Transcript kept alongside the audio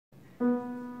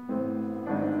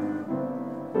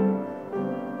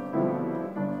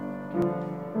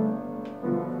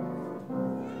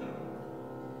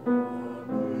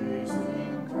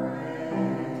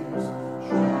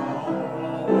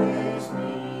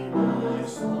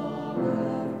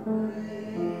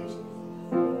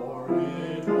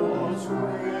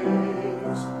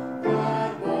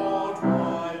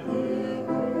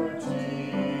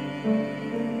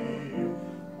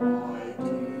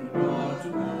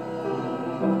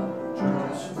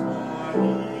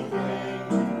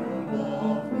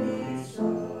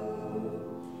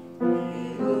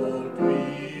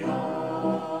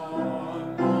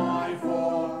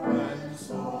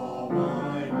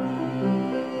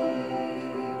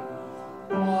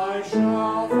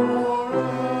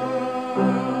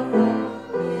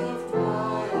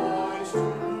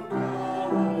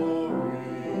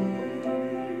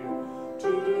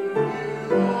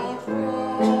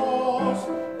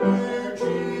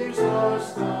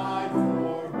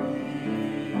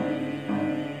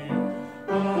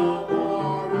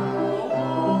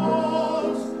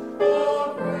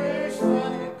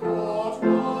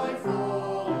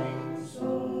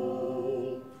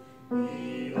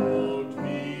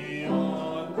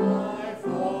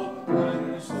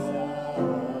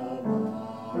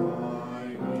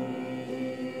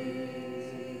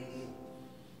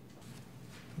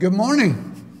Good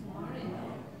morning.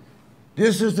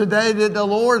 This is the day that the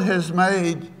Lord has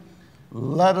made.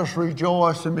 Let us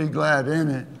rejoice and be glad in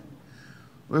it.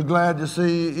 We're glad to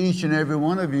see each and every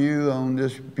one of you on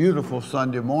this beautiful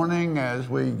Sunday morning as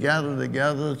we gather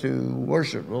together to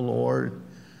worship the Lord.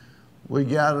 We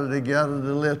gather together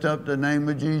to lift up the name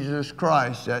of Jesus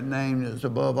Christ, that name that's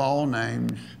above all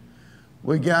names.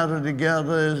 We gather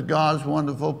together as God's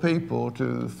wonderful people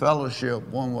to fellowship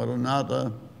one with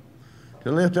another,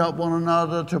 to lift up one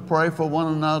another, to pray for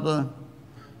one another,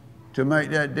 to make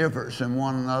that difference in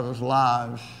one another's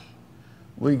lives.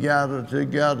 We gather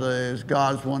together as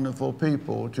God's wonderful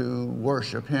people to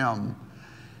worship Him.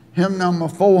 Hymn number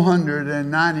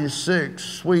 496,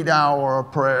 Sweet Hour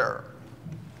of Prayer.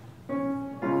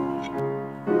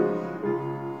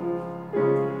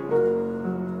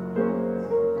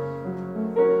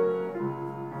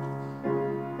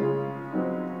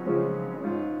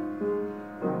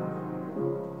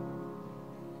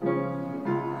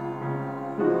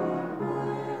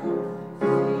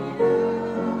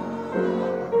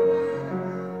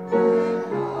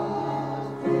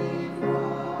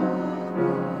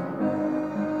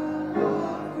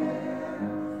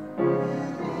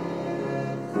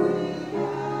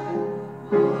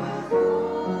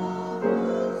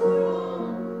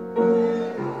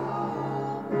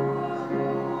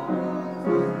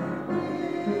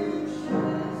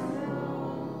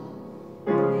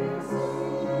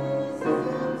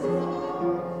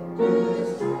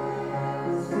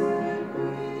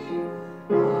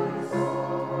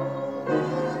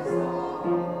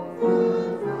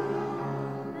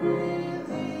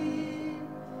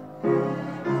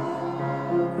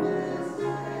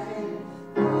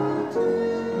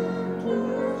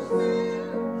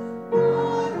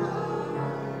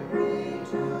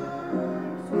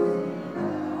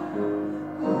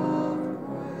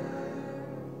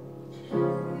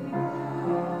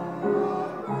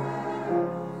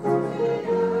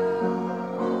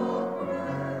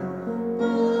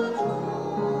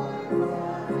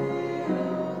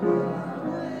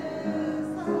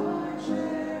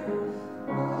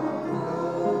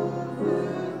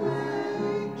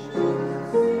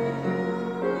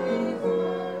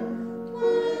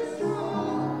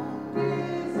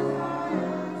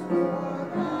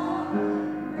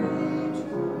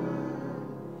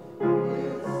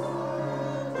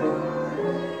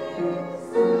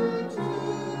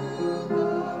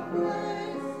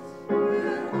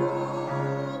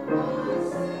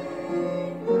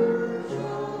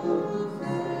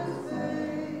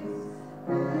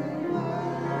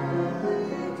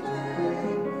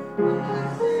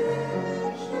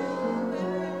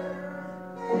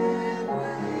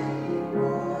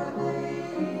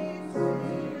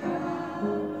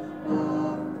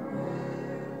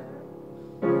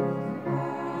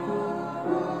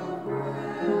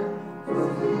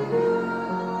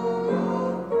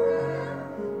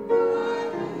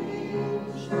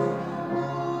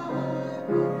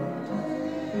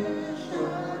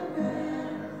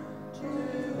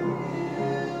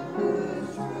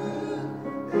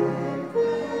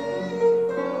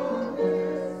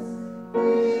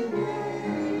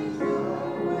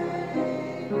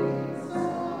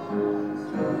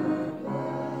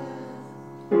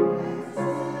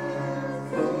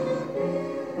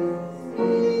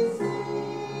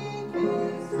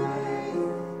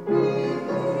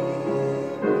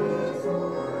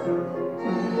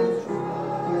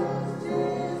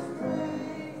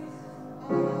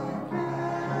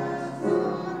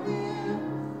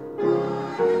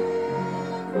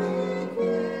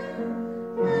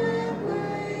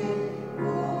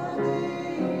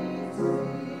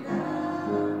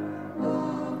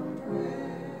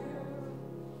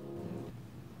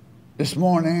 This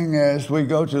morning, as we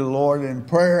go to the Lord in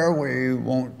prayer, we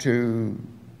want to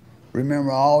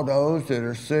remember all those that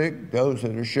are sick, those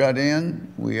that are shut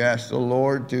in. We ask the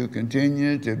Lord to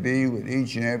continue to be with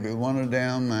each and every one of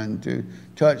them and to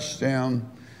touch them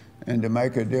and to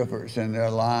make a difference in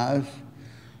their lives.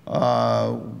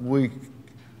 We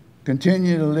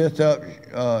continue to lift up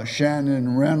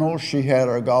Shannon Reynolds. She had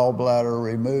her gallbladder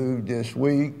removed this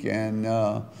week, and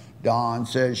Don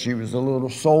said she was a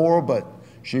little sore, but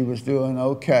she was doing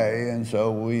okay, and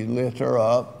so we lift her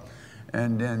up.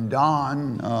 And then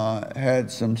Don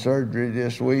had some surgery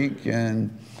this week,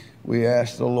 and we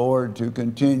asked the Lord to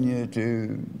continue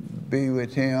to be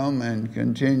with him and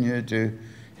continue to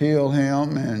heal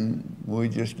him, and we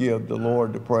just give the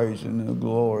Lord the praise and the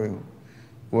glory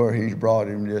where He's brought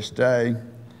him this day.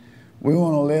 We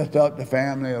want to lift up the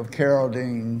family of Carol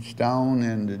Dean Stone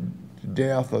and the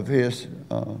death of his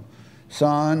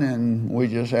son, and we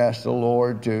just ask the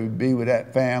Lord to be with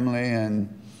that family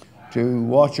and to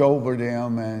watch over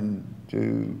them and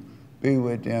to be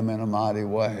with them in a mighty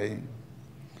way.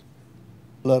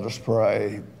 Let us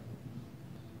pray.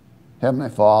 Heavenly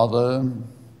Father,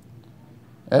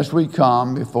 as we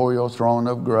come before your throne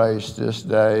of grace this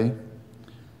day,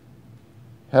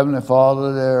 Heavenly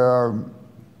Father, there are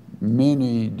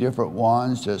many different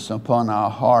ones that's upon our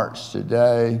hearts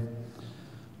today.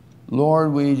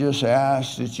 Lord, we just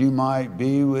ask that you might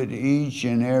be with each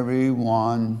and every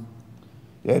one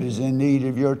that is in need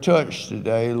of your touch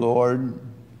today, Lord.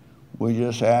 We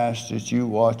just ask that you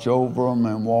watch over them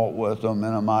and walk with them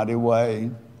in a mighty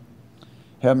way.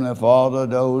 Heavenly Father,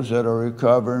 those that are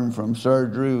recovering from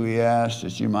surgery, we ask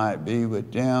that you might be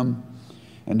with them.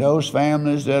 And those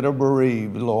families that are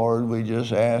bereaved, Lord, we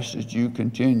just ask that you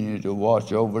continue to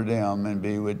watch over them and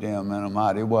be with them in a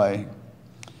mighty way.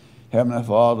 Heavenly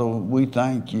Father, we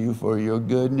thank you for your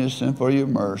goodness and for your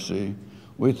mercy.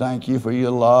 We thank you for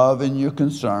your love and your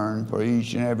concern for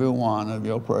each and every one of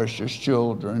your precious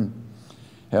children.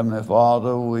 Heavenly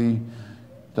Father, we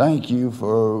thank you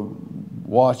for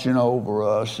watching over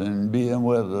us and being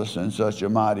with us in such a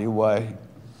mighty way.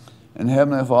 And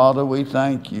Heavenly Father, we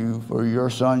thank you for your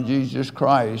Son, Jesus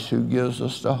Christ, who gives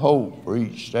us the hope for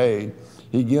each day.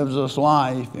 He gives us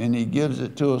life, and he gives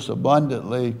it to us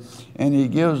abundantly, and he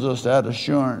gives us that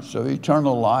assurance of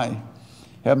eternal life.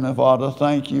 Heavenly Father,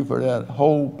 thank you for that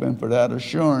hope and for that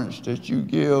assurance that you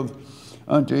give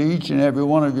unto each and every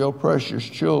one of your precious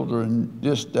children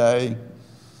this day.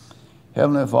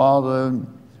 Heavenly Father,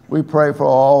 we pray for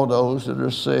all those that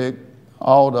are sick,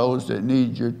 all those that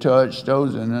need your touch,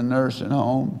 those in the nursing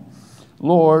home.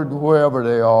 Lord, wherever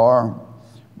they are,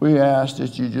 we ask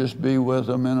that you just be with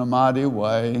them in a mighty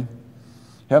way.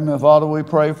 Heavenly Father, we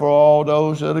pray for all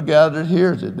those that are gathered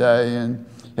here today. And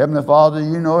Heavenly Father,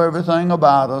 you know everything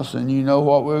about us, and you know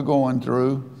what we're going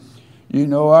through. You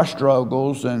know our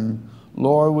struggles. And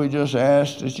Lord, we just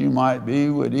ask that you might be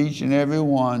with each and every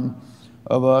one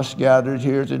of us gathered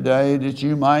here today, that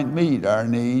you might meet our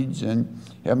needs. And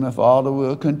Heavenly Father,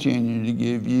 we'll continue to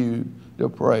give you the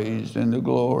praise and the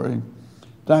glory.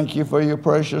 Thank you for your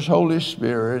precious Holy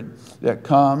Spirit that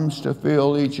comes to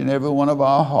fill each and every one of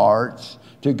our hearts,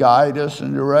 to guide us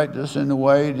and direct us in the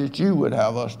way that you would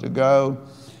have us to go.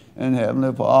 And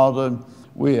Heavenly Father,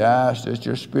 we ask that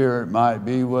your Spirit might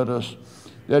be with us,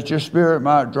 that your Spirit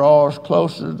might draw us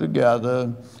closer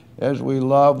together as we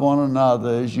love one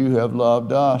another as you have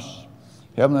loved us.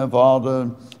 Heavenly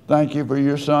Father, thank you for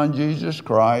your Son, Jesus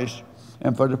Christ,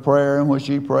 and for the prayer in which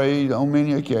he prayed on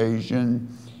many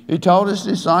occasions. He taught his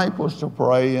disciples to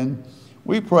pray, and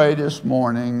we pray this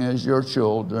morning as your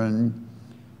children.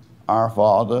 Our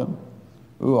Father,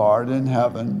 who art in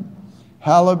heaven,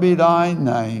 hallowed be thy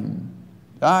name.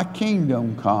 Thy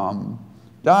kingdom come,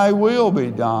 thy will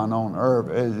be done on earth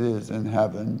as it is in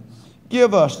heaven.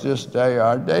 Give us this day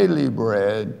our daily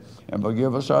bread, and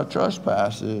forgive us our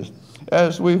trespasses,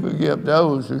 as we forgive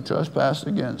those who trespass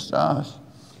against us.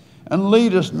 And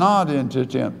lead us not into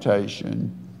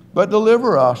temptation, but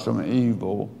deliver us from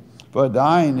evil. For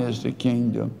thine is the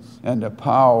kingdom, and the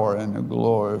power, and the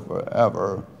glory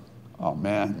forever.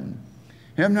 Amen.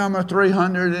 Hymn number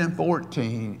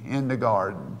 314, In the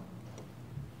Garden.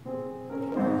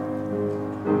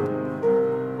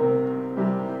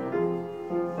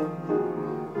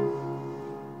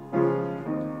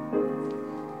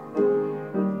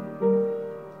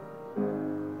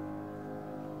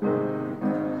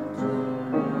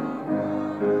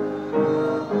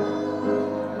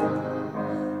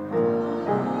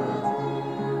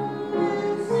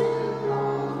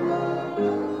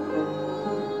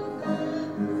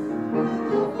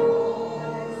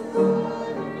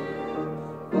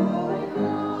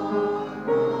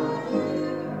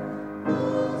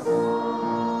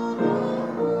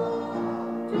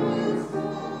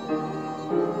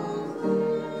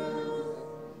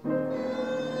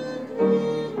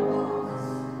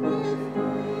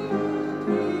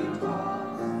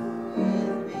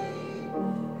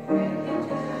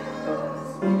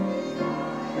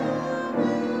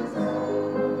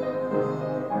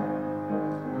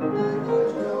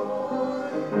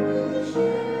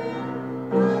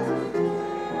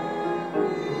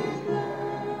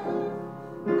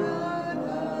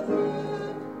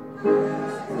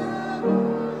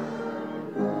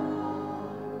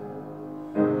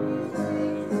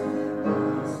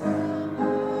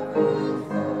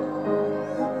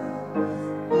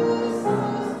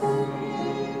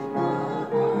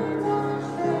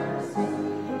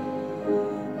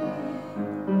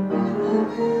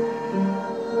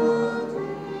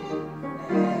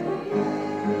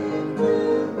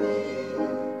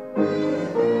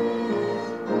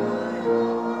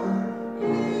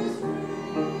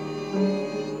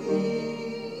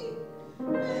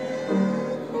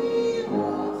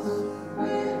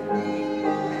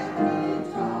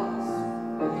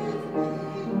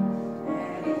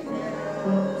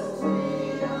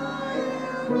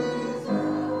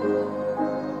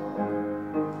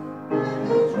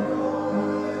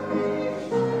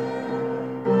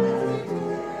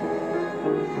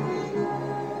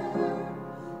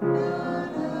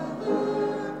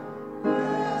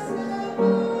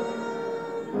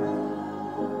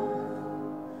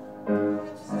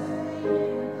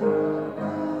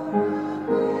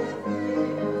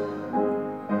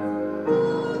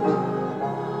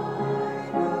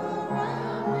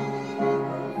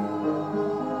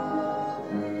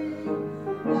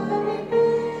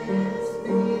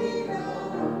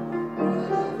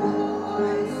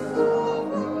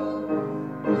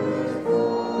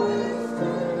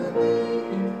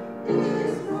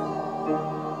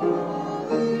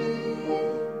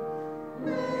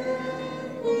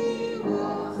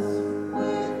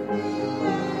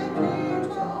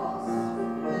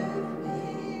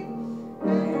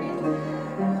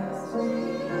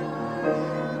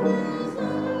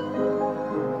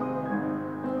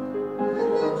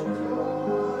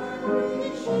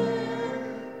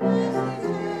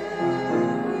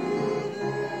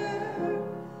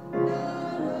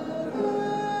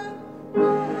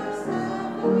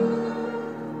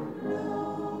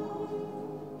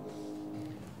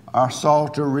 Our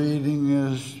Psalter reading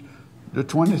is the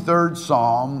 23rd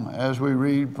Psalm as we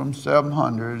read from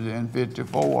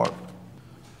 754.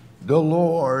 The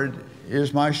Lord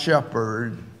is my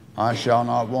shepherd, I shall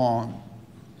not want.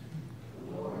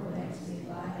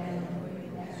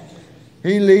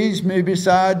 He leads me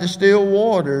beside the still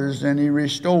waters, and he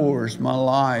restores my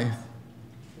life.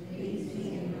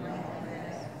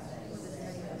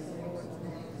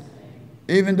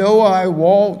 Even though I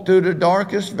walk through the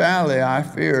darkest valley, I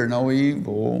fear no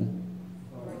evil.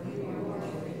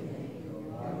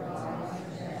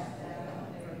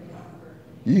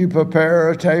 You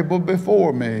prepare a table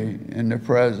before me in the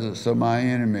presence of my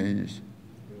enemies.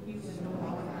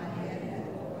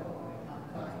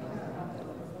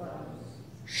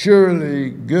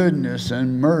 Surely goodness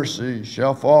and mercy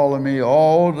shall follow me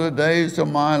all the days of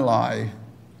my life.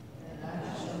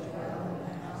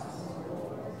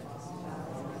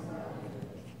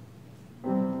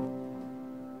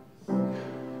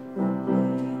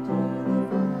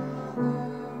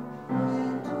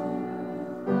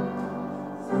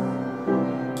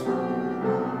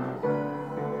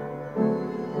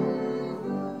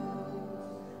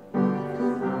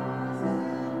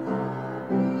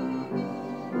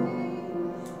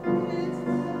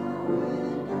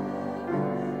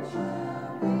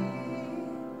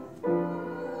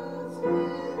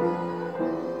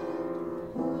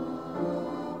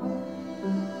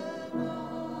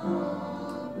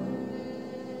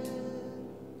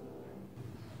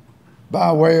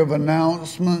 By way of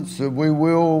announcements, we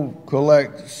will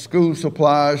collect school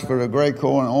supplies for the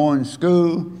Graycorn Orange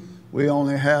School. We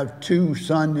only have 2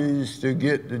 Sundays to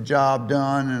get the job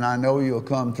done, and I know you'll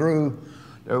come through.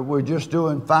 We're just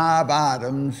doing 5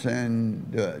 items,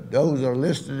 and those are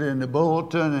listed in the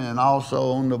bulletin and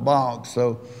also on the box.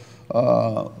 So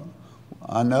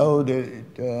I know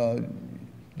that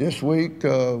this week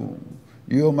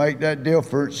you'll make that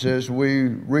difference as we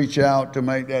reach out to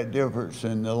make that difference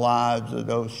in the lives of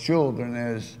those children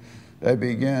as they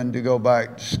begin to go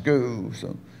back to school.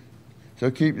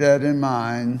 So keep that in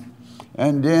mind.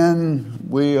 And then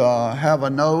we have a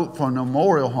note from the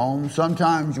Memorial Home.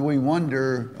 Sometimes we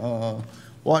wonder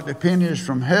what the pennies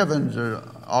from heavens are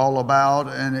all about,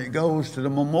 and it goes to the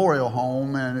Memorial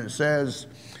Home, and it says,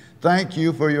 "Thank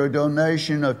you for your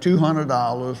donation of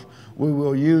 $200. We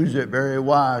will use it very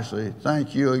wisely.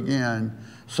 Thank you again,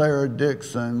 Sarah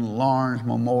Dixon, Lawrence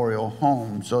Memorial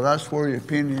Home." So that's where your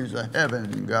pennies of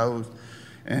heaven goes,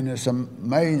 and it's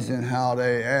amazing how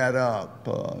they add up.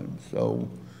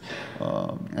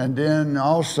 And then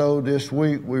also this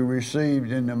week we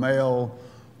received in the mail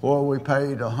where we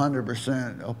paid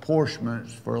 100%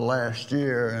 apportionments for last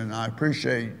year, and I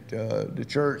appreciate the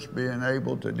church being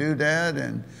able to do that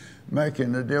and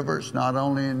making a difference not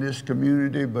only in this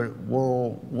community but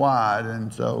worldwide.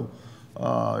 And so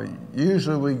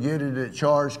usually we get it at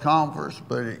Charge Conference,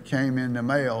 but it came in the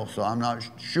mail, so I'm not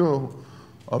sure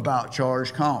about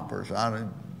Charge Conference. I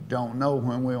don't know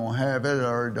when we won't have it,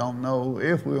 or don't know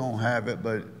if we won't have it,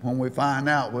 but when we find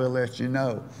out, we'll let you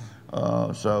know.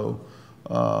 But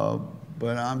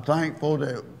I'm thankful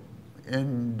that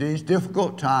in these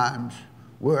difficult times,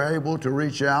 we're able to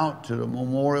reach out to the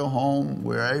Memorial Home,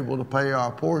 we're able to pay our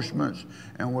apportionments,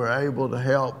 and we're able to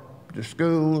help the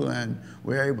school, and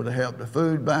we're able to help the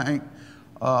food bank.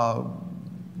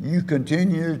 You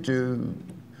continue to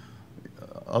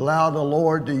allow the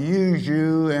Lord to use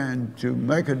you and to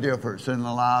make a difference in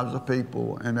the lives of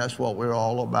people, and that's what we're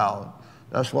all about.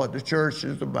 That's what the church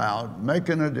is about,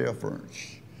 making a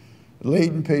difference,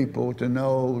 leading people to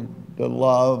know the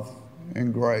love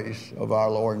and grace of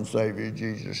our Lord and Savior,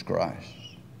 Jesus Christ.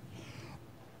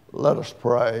 Let us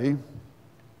pray.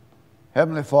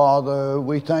 Heavenly Father,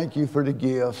 we thank you for the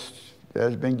gifts that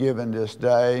has been given this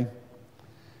day.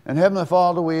 And Heavenly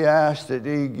Father, we ask that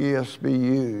these gifts be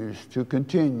used to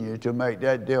continue to make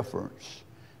that difference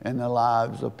in the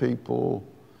lives of people,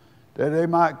 that they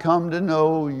might come to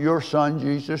know your Son,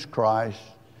 Jesus Christ,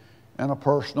 in a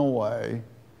personal way.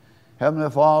 Heavenly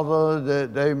Father,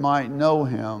 that they might know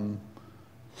him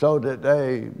so that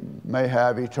they may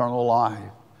have eternal life.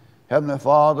 Heavenly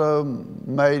Father,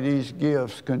 may these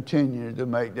gifts continue to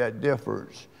make that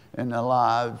difference in the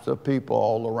lives of people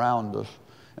all around us.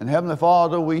 And Heavenly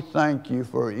Father, we thank you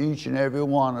for each and every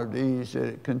one of these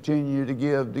that continue to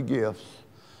give the gifts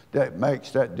that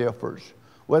makes that difference.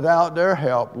 Without their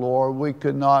help, Lord, we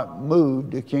could not move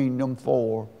the kingdom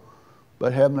forward.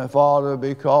 But Heavenly Father,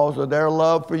 because of their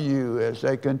love for you, as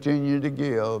they continue to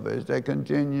give, as they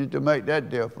continue to make that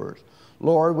difference,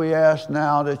 Lord, we ask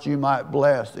now that you might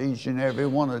bless each and every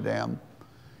one of them.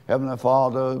 Heavenly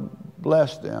Father,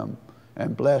 bless them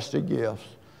and bless the gifts.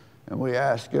 And we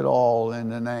ask it all in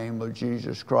the name of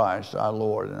Jesus Christ, our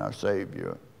Lord and our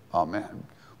Savior. Amen.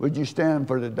 Would you stand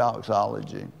for the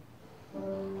doxology?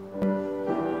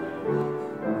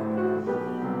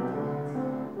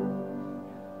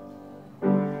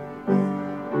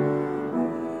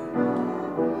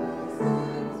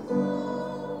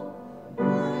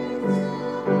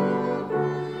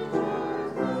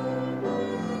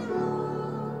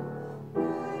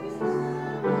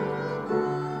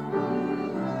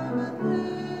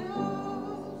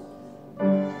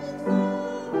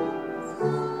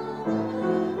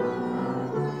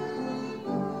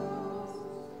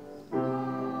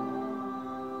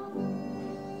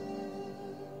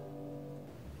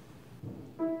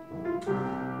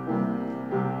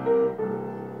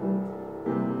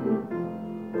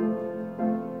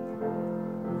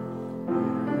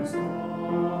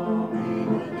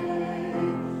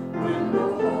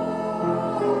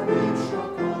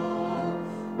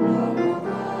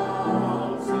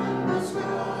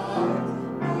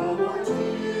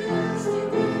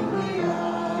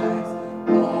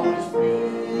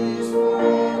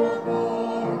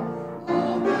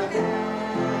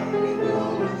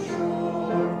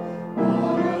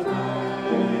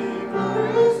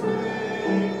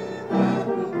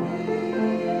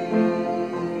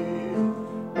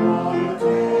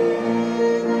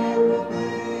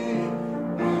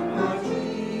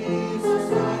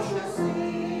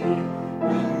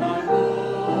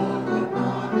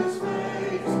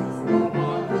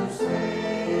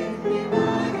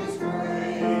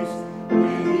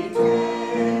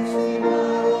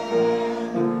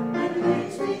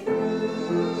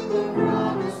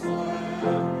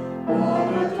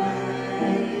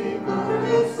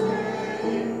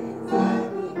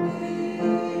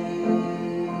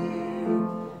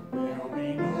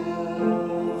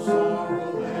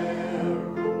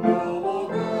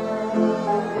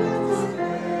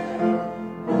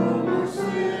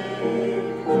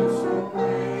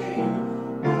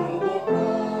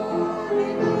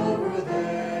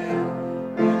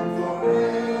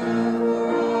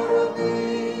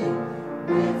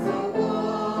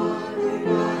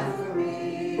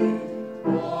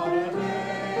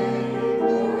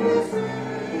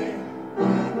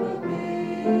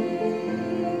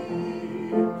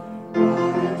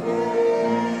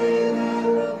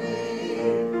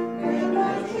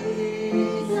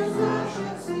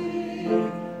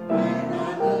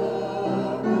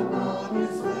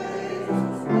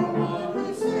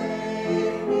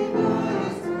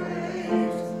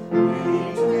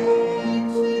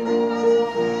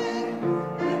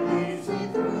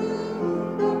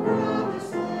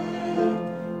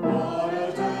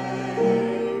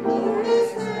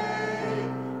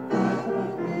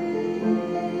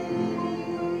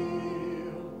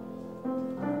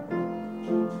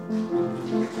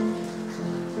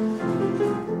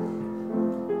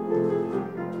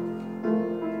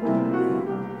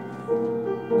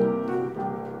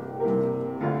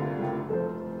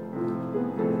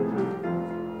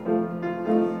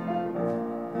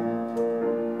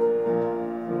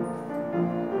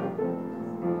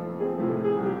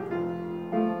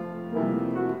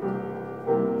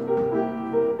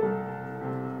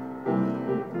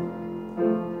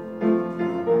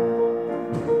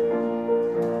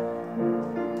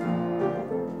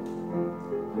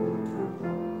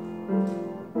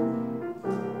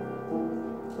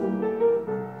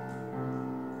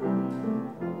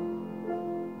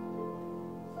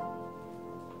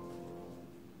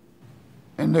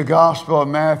 In the Gospel of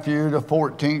Matthew, the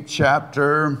 14th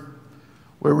chapter,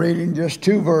 we're reading just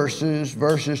two verses,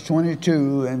 verses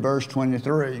 22 and verse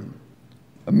 23.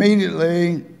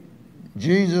 Immediately,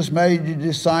 Jesus made the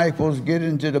disciples get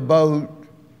into the boat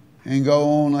and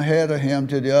go on ahead of him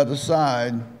to the other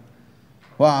side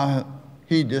while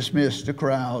he dismissed the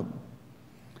crowd.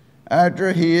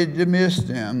 After he had dismissed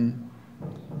them,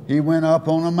 he went up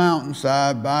on a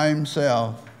mountainside by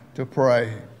himself to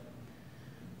pray.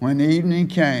 When evening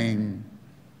came,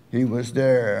 he was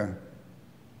there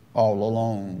all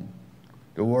alone.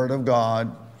 The word of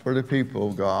God for the people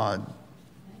of God.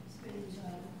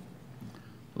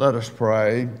 Let us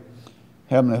pray.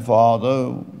 Heavenly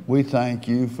Father, we thank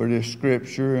you for this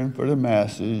scripture and for the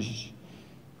message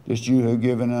that you have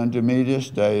given unto me this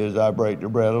day as I break the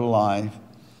bread of life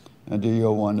unto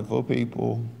your wonderful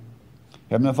people.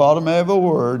 Heavenly Father, may every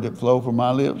word that flow from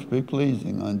my lips be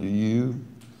pleasing unto you.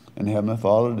 And Heavenly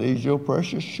Father, these your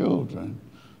precious children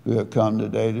who have come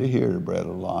today to hear the bread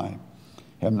of life.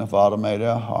 Heavenly Father, may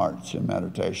their hearts and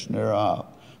meditation thereof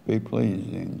be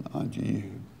pleasing unto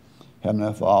you.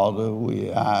 Heavenly Father, we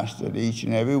ask that each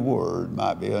and every word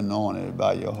might be anointed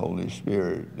by your Holy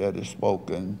Spirit that is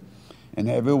spoken and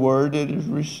every word that is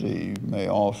received may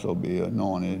also be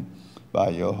anointed by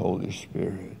your Holy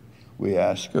Spirit. We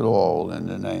ask it all in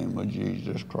the name of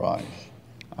Jesus Christ,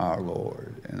 our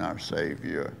Lord and our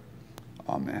Savior.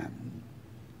 Amen.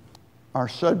 Our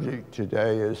subject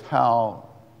today is how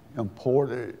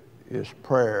important is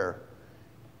prayer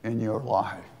in your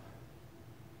life.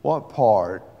 What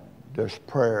part does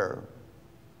prayer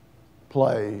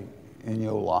play in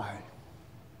your life?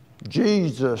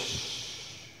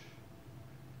 Jesus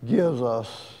gives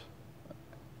us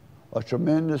a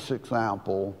tremendous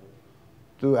example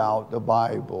throughout the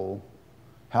Bible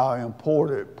how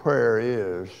important prayer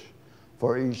is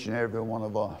for each and every one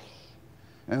of us,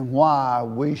 and why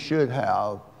we should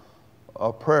have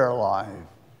a prayer life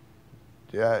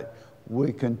that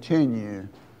we continue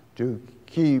to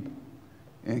keep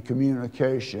in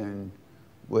communication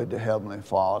with the Heavenly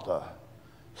Father,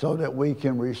 so that we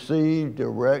can receive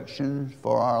directions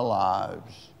for our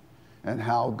lives and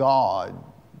how God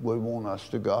would want us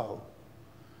to go.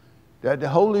 That the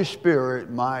Holy Spirit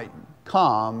might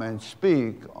come and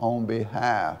speak on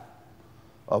behalf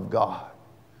of God.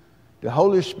 The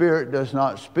Holy Spirit does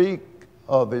not speak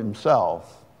of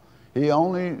himself. He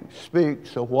only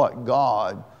speaks of what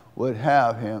God would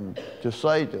have him to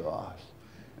say to us.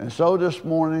 And so this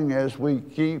morning, as we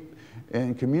keep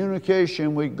in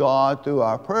communication with God through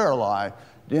our prayer life,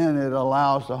 then it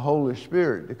allows the Holy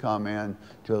Spirit to come in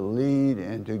to lead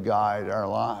and to guide our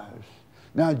lives.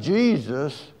 Now,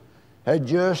 Jesus had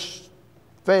just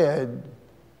fed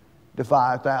the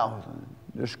 5,000.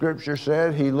 The scripture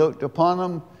said he looked upon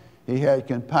them, he had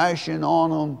compassion on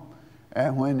them,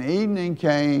 and when evening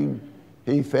came,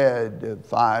 he fed the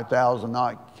 5,000,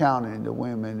 not counting the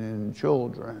women and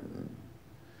children.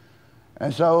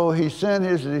 And so he sent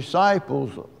his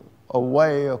disciples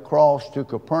away across to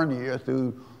Capernaum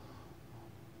through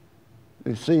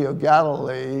the Sea of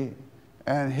Galilee,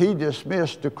 and he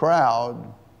dismissed the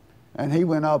crowd, and he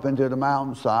went up into the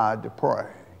mountainside to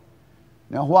pray.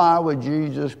 Now, why would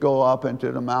Jesus go up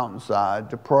into the mountainside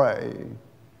to pray?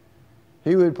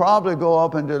 He would probably go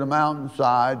up into the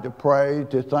mountainside to pray,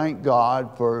 to thank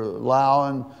God for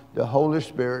allowing the Holy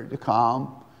Spirit to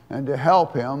come and to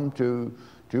help him to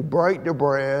break the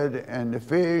bread and the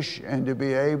fish and to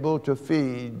be able to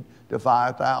feed the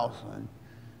 5,000.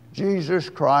 Jesus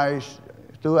Christ,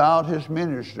 throughout his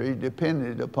ministry,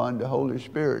 depended upon the Holy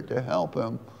Spirit to help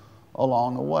him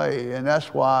along the way. And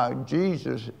that's why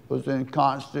Jesus was in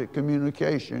constant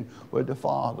communication with the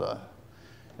Father.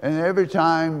 And every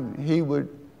time he would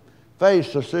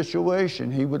face a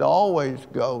situation, he would always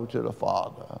go to the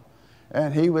Father.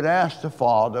 And he would ask the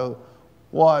Father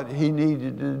what he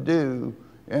needed to do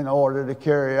in order to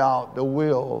carry out the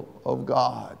will of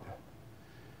God.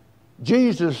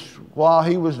 Jesus, while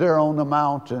he was there on the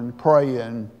mountain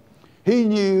praying, he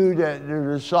knew that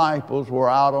the disciples were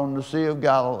out on the Sea of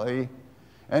Galilee,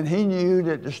 and he knew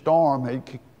that the storm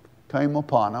had came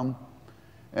upon them,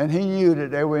 and he knew that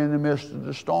they were in the midst of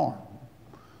the storm.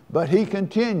 But he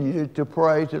continued to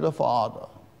pray to the Father,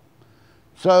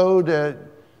 so that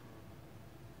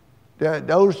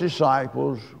those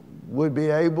disciples would be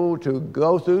able to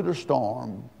go through the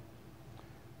storm,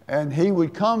 and he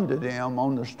would come to them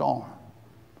on the storm,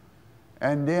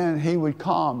 and then he would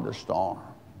calm the storm.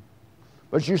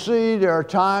 But you see, there are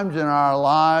times in our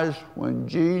lives when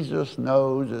Jesus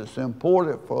knows it's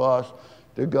important for us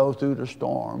to go through the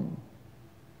storm.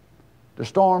 The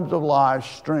storms of life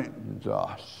strengthens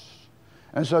us.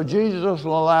 And so Jesus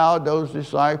allowed those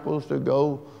disciples to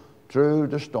go through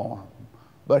the storm.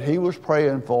 But he was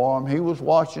praying for them. He was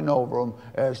watching over them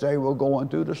as they were going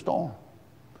through the storm.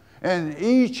 And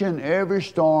each and every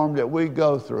storm that we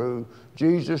go through,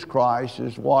 Jesus Christ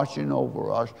is watching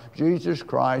over us. Jesus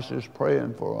Christ is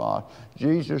praying for us.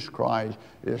 Jesus Christ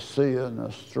is seeing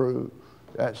us through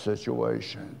that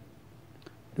situation.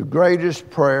 The greatest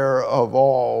prayer of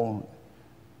all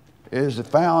is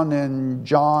found in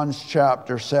John's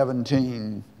chapter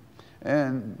 17.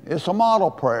 And it's a model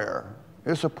prayer.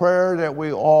 It's a prayer that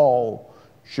we all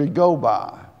should go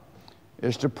by.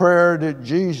 It's the prayer that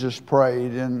Jesus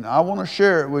prayed, and I want to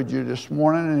share it with you this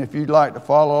morning, and if you'd like to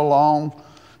follow along,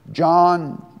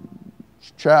 John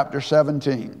chapter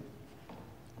 17.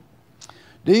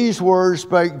 These words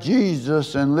spake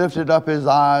Jesus and lifted up his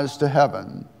eyes to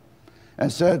heaven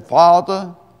and said,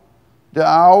 Father, the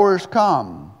hour is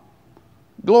come.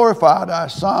 Glorify thy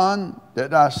Son, that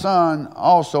thy Son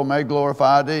also may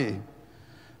glorify thee.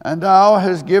 And thou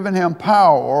hast given him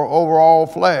power over all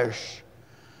flesh,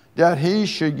 that he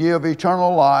should give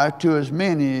eternal life to as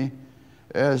many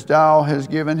as thou hast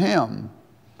given him.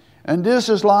 And this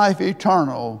is life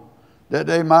eternal, that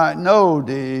they might know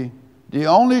thee, the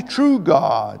only true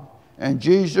God, and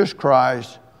Jesus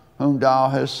Christ, whom thou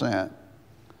hast sent.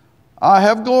 I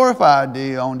have glorified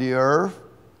thee on the earth.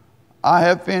 I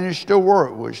have finished the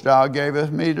work which thou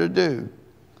gavest me to do.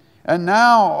 And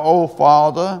now, O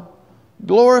Father,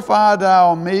 glorify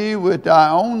thou me with thy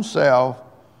own self,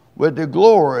 with the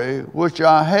glory which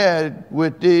I had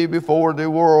with thee before the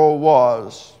world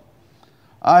was.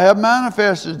 I have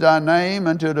manifested thy name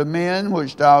unto the men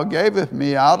which thou gavest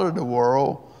me out of the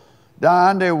world.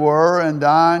 Thine they were, and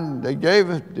thine they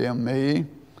gavest them me,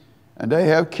 and they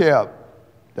have kept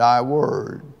thy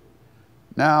word.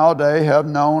 Now they have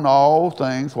known all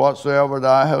things whatsoever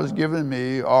thou hast given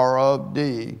me are of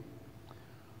thee.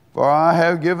 For I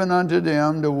have given unto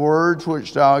them the words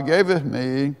which thou gavest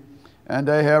me, and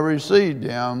they have received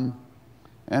them,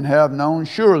 and have known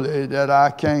surely that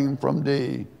I came from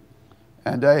thee,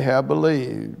 and they have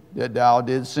believed that thou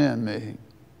didst send me.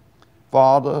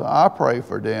 Father, I pray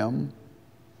for them.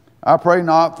 I pray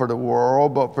not for the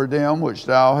world, but for them which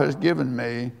thou hast given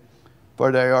me,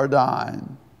 for they are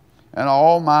thine. And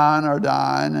all mine are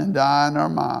thine, and thine are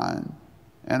mine,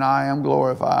 and I am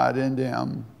glorified in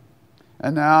them.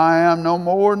 And now I am no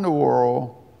more in the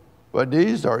world, but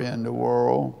these are in the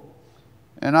world.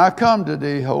 And I come to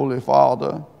thee, Holy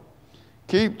Father.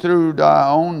 Keep through thy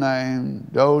own name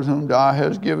those whom thou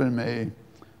hast given me,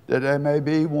 that they may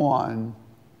be one,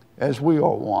 as we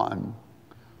are one.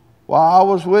 While I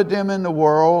was with them in the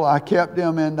world, I kept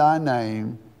them in thy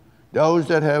name. Those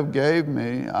that have gave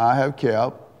me, I have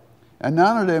kept, and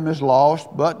none of them is lost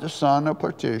but the son of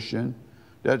perdition,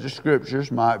 that the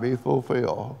scriptures might be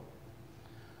fulfilled.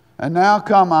 And now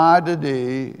come I to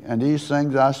thee, and these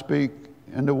things I speak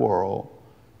in the world,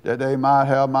 that they might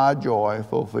have my joy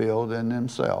fulfilled in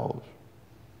themselves.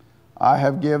 I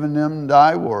have given them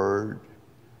thy word,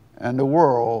 and the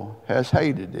world has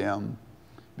hated them,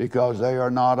 because they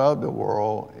are not of the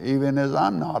world, even as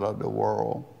I'm not of the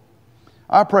world.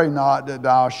 I pray not that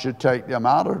thou should take them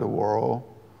out of the world,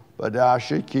 but thou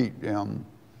should keep them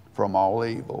from all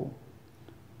evil.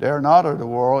 They are not of the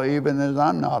world, even as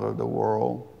I'm not of the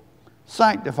world.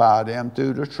 Sanctify them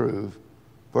through the truth,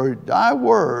 for thy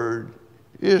word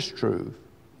is truth.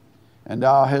 And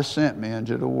thou hast sent me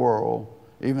into the world,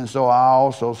 even so I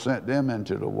also sent them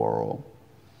into the world.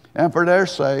 And for their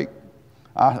sake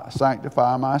I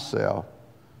sanctify myself,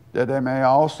 that they may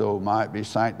also might be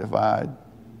sanctified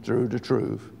through the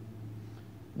truth.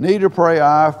 Neither pray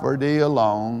I for thee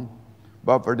alone,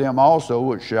 but for them also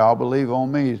which shall believe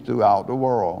on me throughout the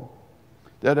world,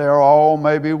 that they all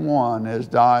may be one, as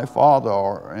thy Father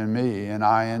art in me, and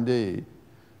I in thee,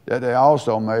 that they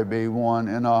also may be one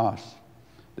in us,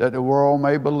 that the world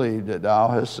may believe that thou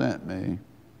hast sent me.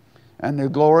 And the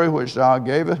glory which thou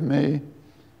gavest me,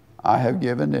 I have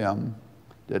given them,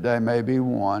 that they may be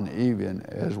one, even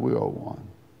as we are one.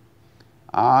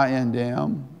 I in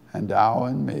them, and thou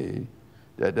in me,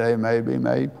 that they may be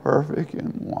made perfect in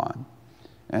one,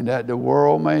 and that the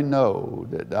world may know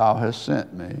that thou hast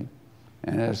sent me,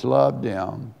 and hast loved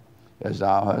them as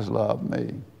thou hast loved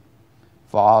me.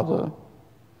 Father,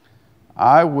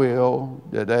 I will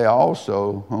that they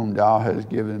also, whom thou hast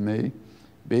given me,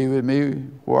 be with me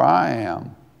where I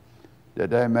am,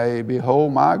 that they may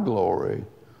behold my glory,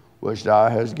 which thou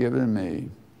hast given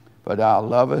me. For thou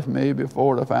lovest me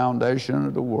before the foundation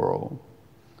of the world.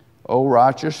 O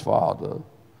righteous Father,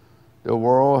 the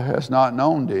world has not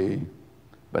known thee,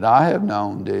 but I have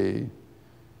known thee,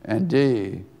 and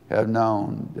thee have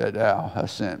known that thou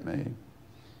hast sent me.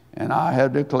 And I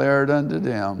have declared unto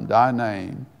them thy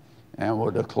name, and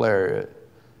will declare it,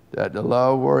 that the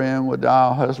love wherein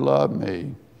thou hast loved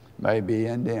me may be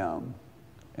in them,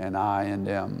 and I in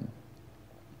them.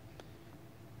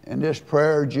 In this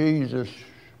prayer, Jesus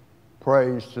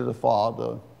prays to the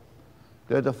Father,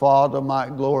 that the Father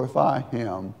might glorify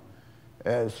him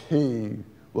as he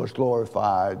was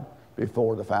glorified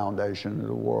before the foundation of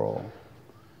the world.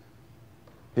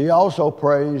 He also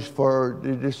prays for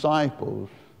the disciples,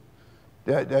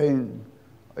 that they,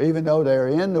 even though they're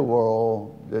in the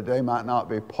world, that they might not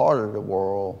be part of the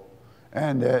world,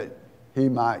 and that he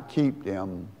might keep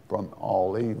them from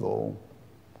all evil.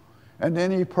 And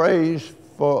then he prays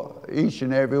for each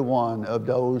and every one of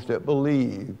those that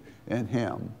believe in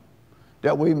him,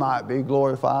 that we might be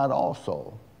glorified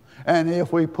also. And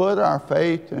if we put our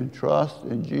faith and trust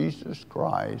in Jesus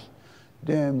Christ,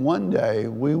 then one day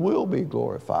we will be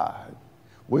glorified.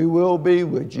 We will be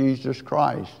with Jesus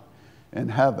Christ in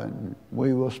heaven.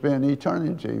 We will spend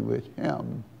eternity with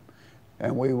him,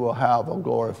 and we will have a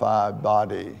glorified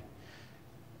body.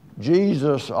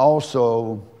 Jesus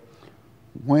also,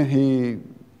 when he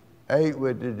ate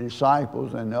with the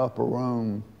disciples in the upper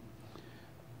room,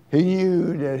 He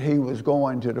knew that he was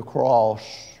going to the cross.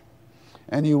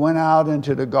 And he went out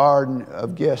into the Garden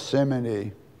of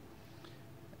Gethsemane.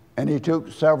 And he took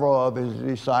several of his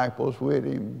disciples with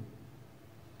him.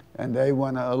 And they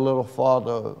went a little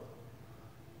farther.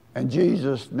 And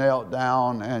Jesus knelt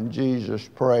down and Jesus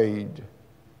prayed,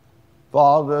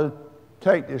 Father,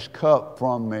 take this cup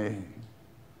from me.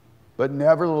 But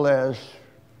nevertheless,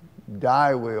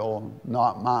 thy will,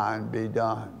 not mine, be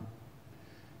done.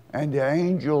 And the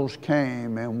angels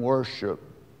came and worshiped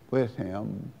with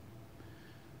him.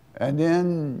 And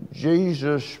then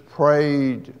Jesus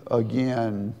prayed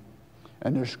again.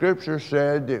 And the scripture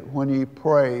said that when he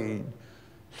prayed,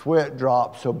 sweat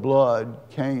drops of blood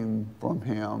came from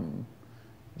him.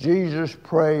 Jesus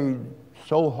prayed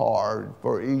so hard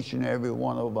for each and every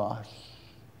one of us.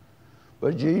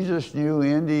 But Jesus knew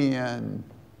in the end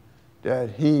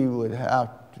that he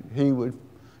would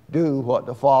do what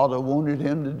the Father wanted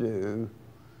him to do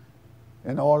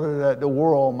in order that the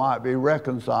world might be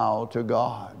reconciled to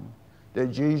God. That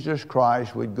Jesus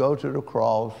Christ would go to the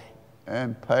cross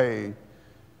and pay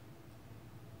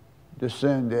the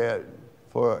sin debt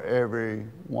for every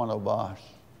one of us.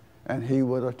 And he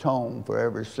would atone for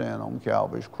every sin on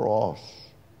Calvary's cross.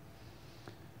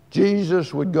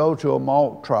 Jesus would go to a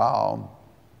mock trial,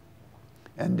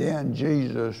 and then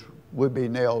Jesus would be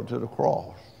nailed to the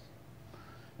cross.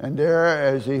 And there,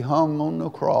 as he hung on the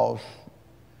cross,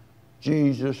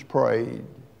 Jesus prayed,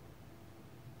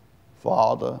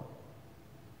 Father,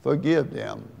 forgive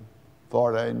them,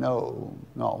 for they know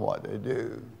not what they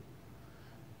do.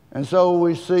 And so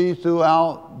we see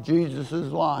throughout Jesus'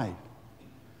 life,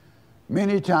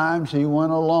 many times he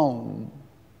went alone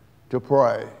to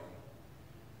pray.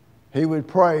 He would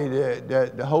pray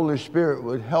that the Holy Spirit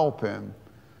would help him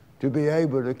to be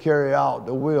able to carry out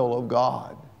the will of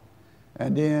God.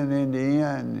 And then in the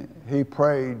end, he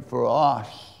prayed for us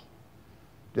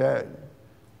that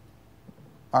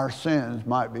our sins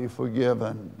might be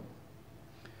forgiven.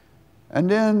 And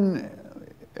then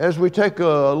as we take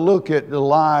a look at the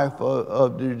life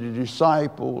of the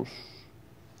disciples,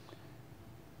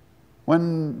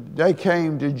 when they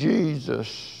came to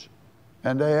Jesus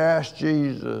and they asked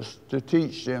Jesus to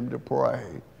teach them to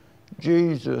pray,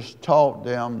 Jesus taught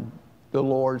them the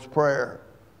Lord's Prayer,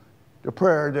 the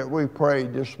prayer that we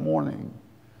prayed this morning,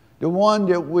 the one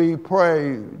that we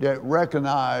pray that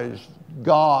recognized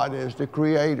God as the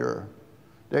Creator,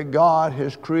 that God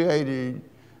has created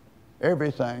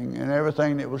everything, and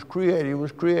everything that was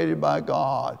created by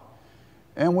God.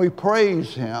 And we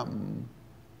praise him,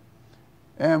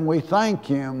 and we thank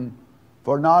him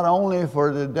for not only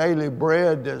for the daily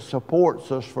bread that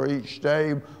supports us for each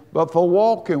day, but for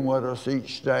walking with us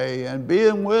each day and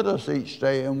being with us each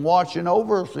day and watching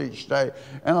over us each day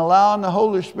and allowing the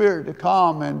Holy Spirit to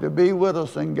come and to be with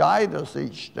us and guide us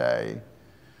each day.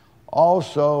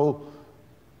 Also,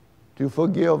 to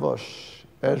forgive us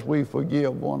as we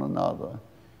forgive one another.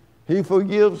 He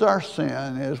forgives our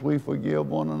sin as we forgive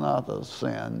one another's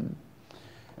sin.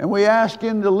 And we ask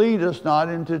him to lead us not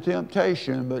into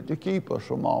temptation, but to keep us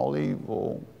from all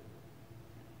evil.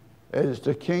 As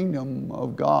the kingdom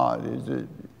of God as it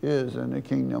is in the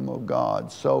kingdom of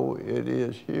God, so it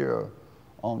is here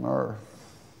on earth.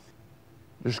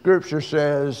 The scripture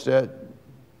says that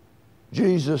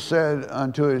Jesus said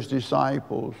unto his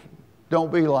disciples,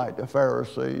 don't be like the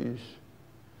Pharisees.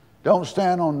 Don't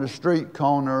stand on the street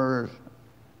corners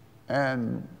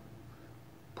and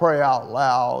pray out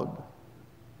loud.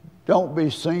 Don't be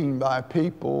seen by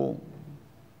people,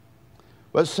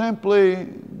 but simply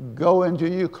go into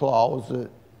your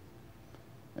closet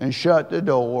and shut the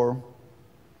door.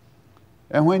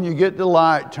 And when you get the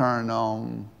light turned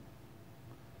on,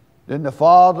 then the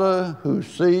Father who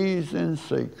sees in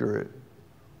secret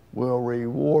will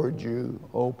reward you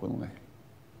openly.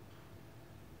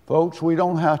 Folks, we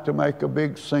don't have to make a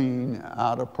big scene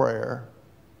out of prayer.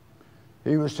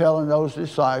 He was telling those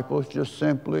disciples, just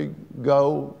simply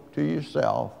go to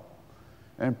yourself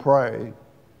and pray.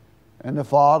 And the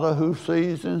Father who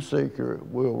sees in secret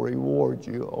will reward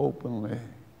you openly.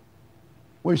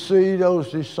 We see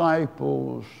those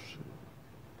disciples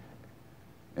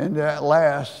in that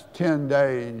last 10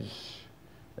 days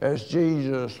as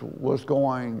Jesus was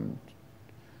going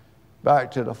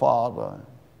back to the Father.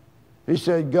 He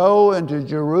said, go into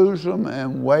Jerusalem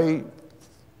and wait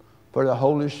for the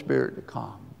Holy Spirit to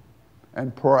come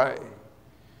and pray.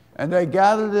 And they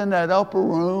gathered in that upper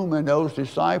room, and those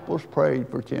disciples prayed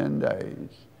for 10 days.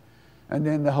 And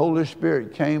then the Holy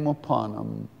Spirit came upon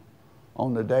them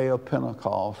on the day of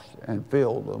Pentecost and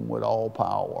filled them with all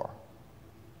power.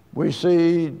 We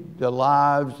see the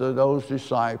lives of those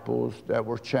disciples that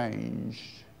were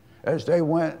changed. as they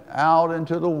went out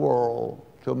into the world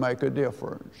to make a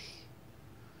difference.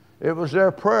 It was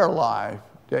their prayer life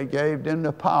that gave them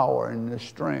the power and the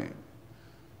strength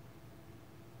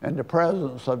and the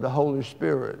presence of the Holy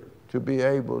Spirit to be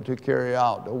able to carry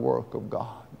out the work of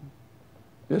God.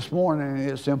 This morning,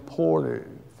 it's important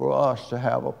for us to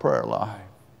have a prayer life.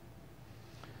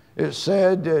 It's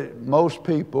said that most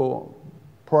people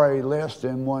pray less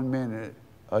than 1 minute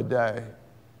a day.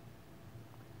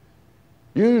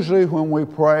 Usually when we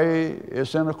pray,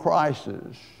 it's in a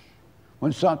crisis,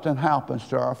 when something happens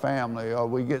to our family, or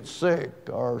we get sick,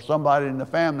 or somebody in the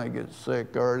family gets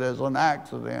sick, or there's an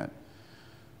accident.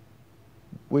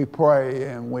 We pray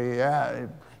and we ask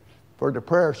for the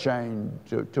prayer chain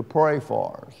to pray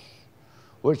for us,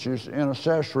 which is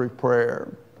intercessory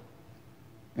prayer.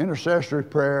 Intercessory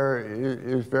prayer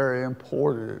is very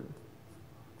important,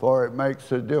 for it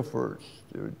makes a difference.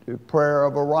 The prayer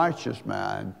of a righteous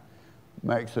man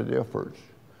makes a difference.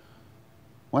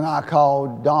 When I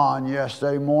called Don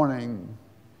yesterday morning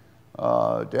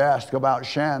to ask about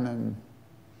Shannon,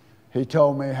 he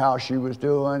told me how she was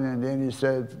doing, and then he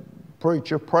said,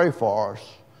 "Preacher, pray for us.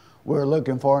 We're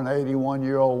looking for an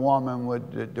 81-year-old woman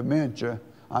with dementia.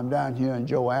 I'm down here in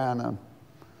Joanna."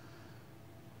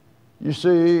 You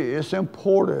see, it's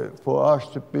important for us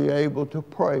to be able to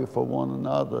pray for one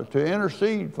another, to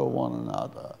intercede for one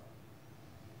another,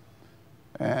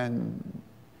 and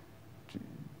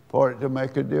for it to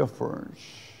make a difference.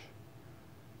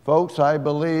 Folks, I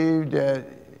believe that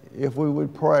if we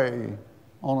would pray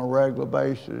on a regular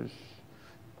basis,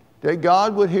 that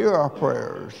God would hear our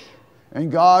prayers,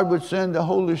 and God would send the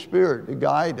Holy Spirit to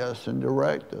guide us and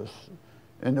direct us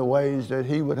in the ways that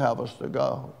He would have us to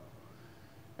go.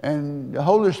 And the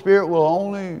Holy Spirit will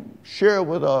only share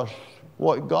with us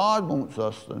what God wants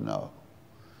us to know.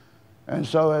 And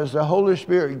so as the Holy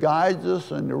Spirit guides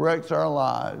us and directs our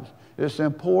lives, it's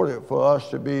important for us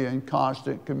to be in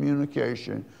constant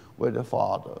communication with the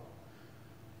Father.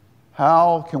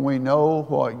 How can we know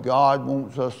what God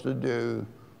wants us to do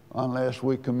unless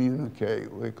we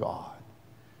communicate with God?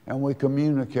 And we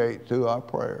communicate through our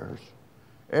prayers.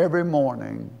 Every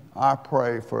morning, I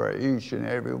pray for each and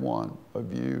every one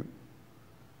of you.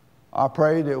 I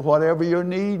pray that whatever your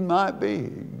need might be,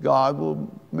 God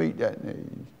will meet that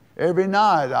need. Every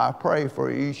night, I pray for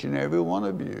each and every one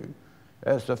of you.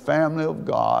 As the family of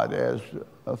God, as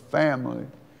a family,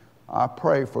 I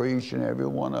pray for each and every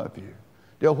one of you.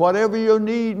 That whatever your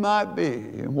need might be,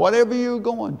 and whatever you're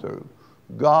going through,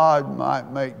 God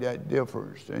might make that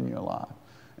difference in your life.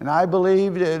 And I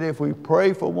believe that if we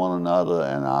pray for one another,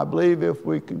 and I believe if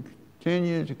we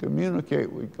continue to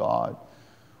communicate with God,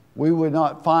 we would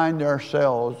not find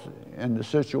ourselves in the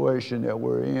situation that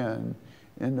we're in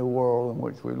the world in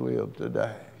which we live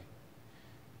today.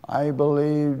 I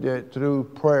believe that through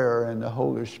prayer and the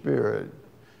Holy Spirit,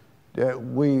 that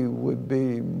we would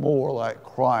be more like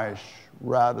Christ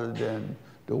rather than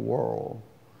the world.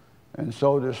 And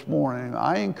so this morning,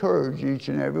 I encourage each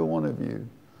and every one of you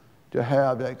to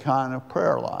have that kind of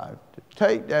prayer life, to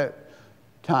take that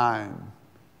time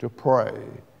to pray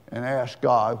and ask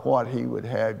God what He would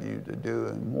have you to do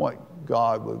and what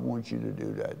God would want you to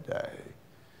do that day.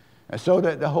 And so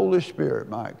that the Holy Spirit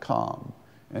might come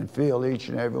and fill each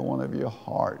and every one of your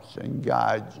hearts and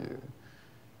guide you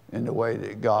in the way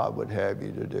that God would have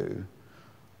you to do.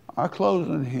 Our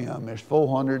closing hymn is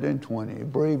 420,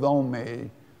 "Breathe on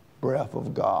Me, Breath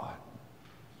of God."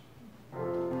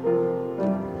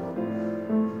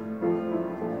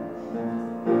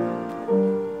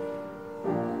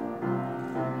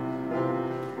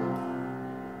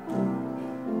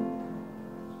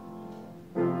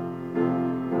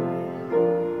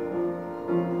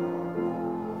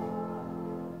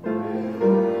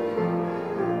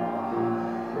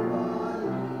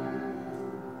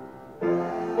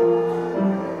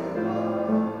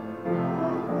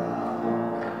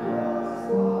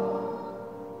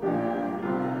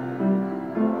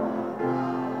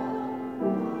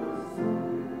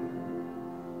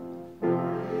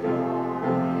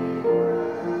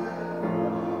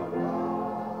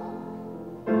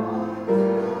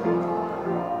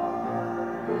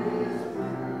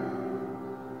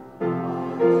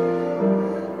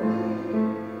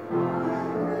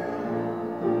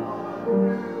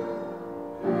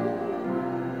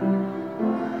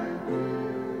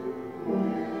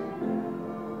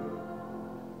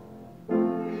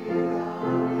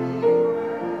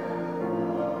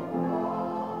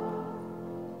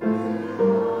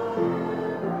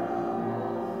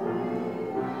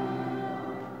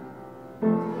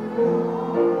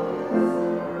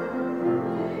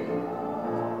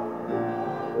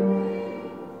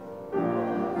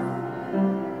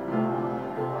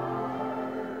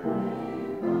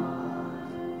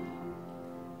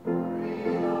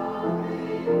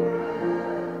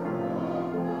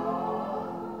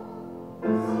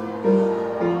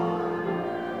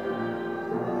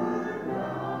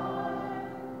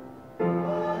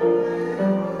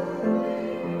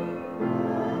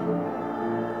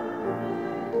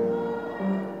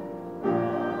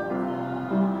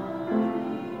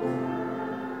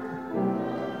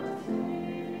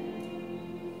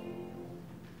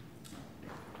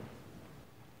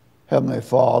 Heavenly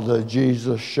Father,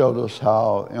 Jesus showed us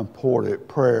how important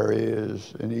prayer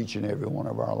is in each and every one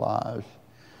of our lives.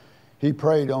 He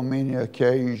prayed on many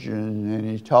occasions, and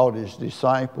he taught his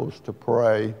disciples to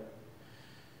pray.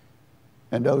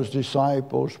 And those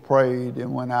disciples prayed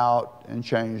and went out and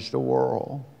changed the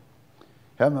world.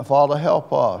 Heavenly Father,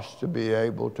 help us to be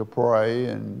able to pray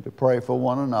and to pray for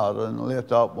one another and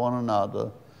lift up one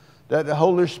another, that the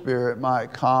Holy Spirit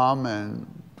might come and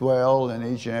dwell in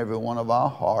each and every one of our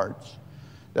hearts,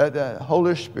 that the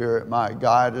Holy Spirit might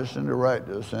guide us and direct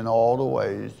us in all the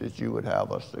ways that you would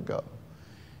have us to go.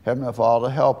 Heavenly Father,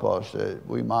 help us that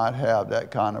we might have that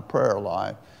kind of prayer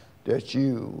life that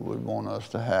you would want us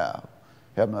to have.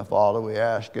 Heavenly Father, we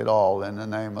ask it all in the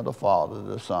name of the Father,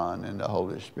 the Son, and the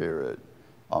Holy Spirit.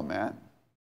 Amen.